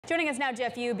Joining us now,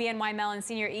 Geoff Yu, BNY Mellon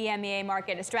Senior EMEA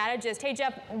Market Strategist. Hey,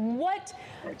 Geoff, what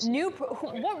new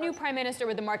Prime Minister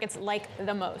would the markets like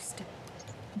the most?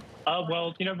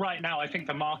 Well, right now, I think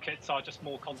the markets are just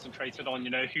more concentrated on,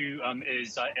 who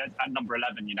is at number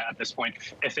 11, at this point.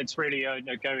 If it's really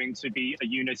going to be a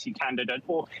unity candidate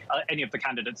or any of the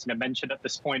candidates mentioned at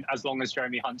this point, as long as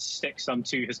Jeremy Hunt sticks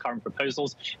to his current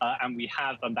proposals, and we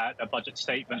have that budget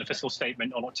statement, a fiscal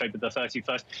statement on October the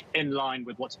 31st, in line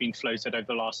with what's been floated over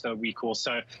the last week or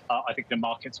so, I think the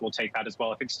markets will take that as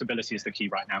well. I think stability is the key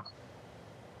right now.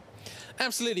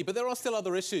 Absolutely, but there are still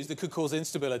other issues that could cause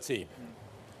instability.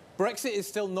 Brexit is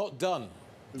still not done.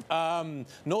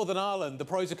 Northern Ireland, the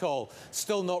protocol,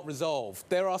 still not resolved.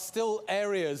 There are still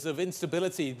areas of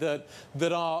instability that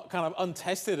are kind of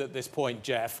untested at this point,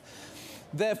 Geoff.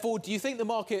 Therefore, do you think the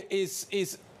market is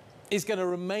going to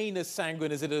remain as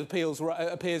sanguine as it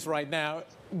appears right now,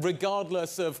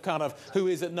 regardless of kind of who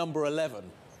is at number 11?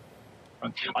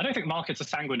 I don't think markets are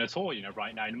sanguine at all,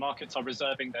 right now. The markets are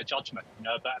reserving their judgment,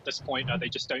 but at this point, they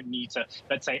just don't need to,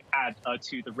 let's say, add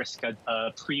to the risk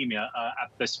premium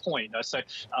at this point. So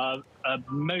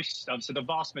the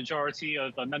vast majority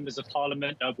of members of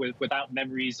parliament without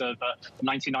memories of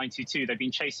 1992, they've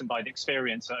been chastened by the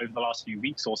experience over the last few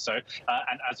weeks or so.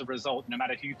 And as a result, no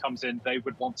matter who comes in, they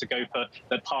would want to go for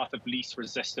the path of least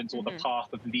resistance or the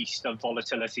path of least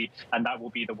volatility. And that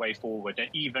will be the way forward,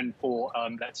 even for,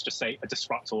 let's just say, a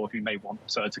disruptor who may want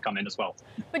to come in as well.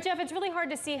 But Geoff, it's really hard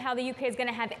to see how the UK is going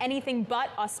to have anything but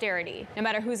austerity, no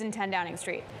matter who's in 10 Downing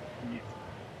Street.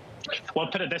 Well,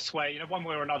 put it this way, one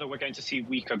way or another, we're going to see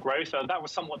weaker growth. That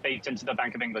was somewhat baked into the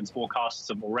Bank of England's forecasts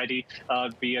already.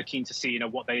 Be keen to see,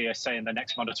 what they say in the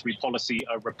next monetary policy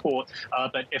report.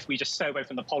 But if we just stay away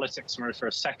from the politics for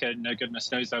a second,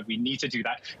 goodness knows that we need to do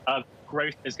that.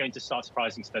 Growth is going to start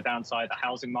surprising to the downside. The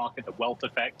housing market, the wealth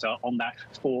effect on that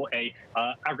for a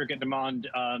aggregate demand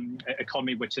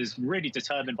economy, which is really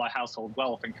determined by household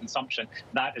wealth and consumption.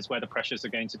 That is where the pressures are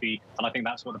going to be. And I think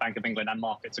that's what the Bank of England and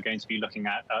markets are going to be looking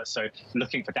at. So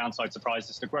looking for downside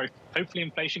surprises to growth. Hopefully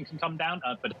inflation can come down,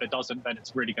 but if it doesn't, then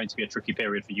it's really going to be a tricky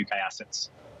period for UK assets.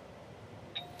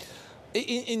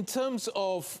 In terms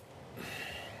of,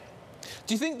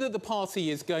 do you think that the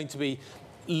party is going to be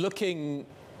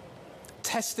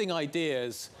testing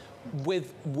ideas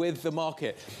with the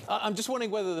market? I'm just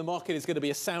wondering whether the market is going to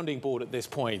be a sounding board at this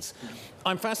point.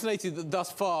 I'm fascinated that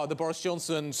thus far the Boris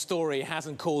Johnson story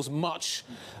hasn't caused much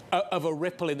of a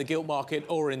ripple in the gilt market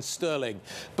or in sterling.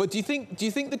 But do you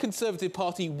think the Conservative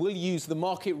Party will use the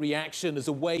market reaction as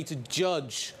a way to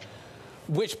judge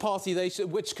which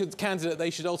candidate they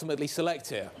should ultimately select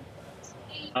here?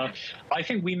 I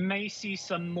think we may see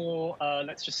some more,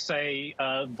 let's just say,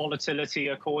 volatility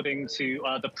according to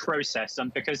the process.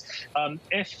 Because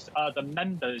if the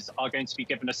members are going to be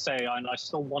given a say, and I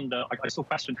still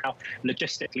question how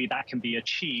logistically that can be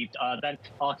achieved, then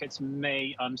markets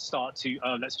may start to,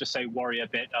 let's just say, worry a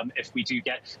bit if we do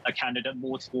get a candidate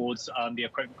more towards the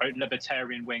quote-unquote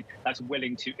libertarian wing that's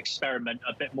willing to experiment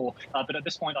a bit more. But at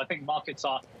this point, I think markets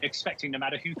are expecting, no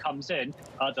matter who comes in,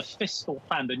 the fiscal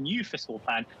plan, the new fiscal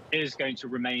plan, is going to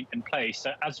remain in place.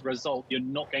 So as a result, you're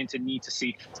not going to need to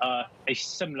see a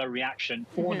similar reaction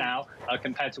for now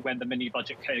compared to when the mini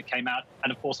budget came out.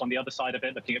 And of course, on the other side of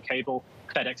it, looking at cable,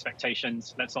 Fed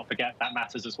expectations, let's not forget that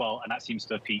matters as well. And that seems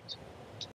to have peaked.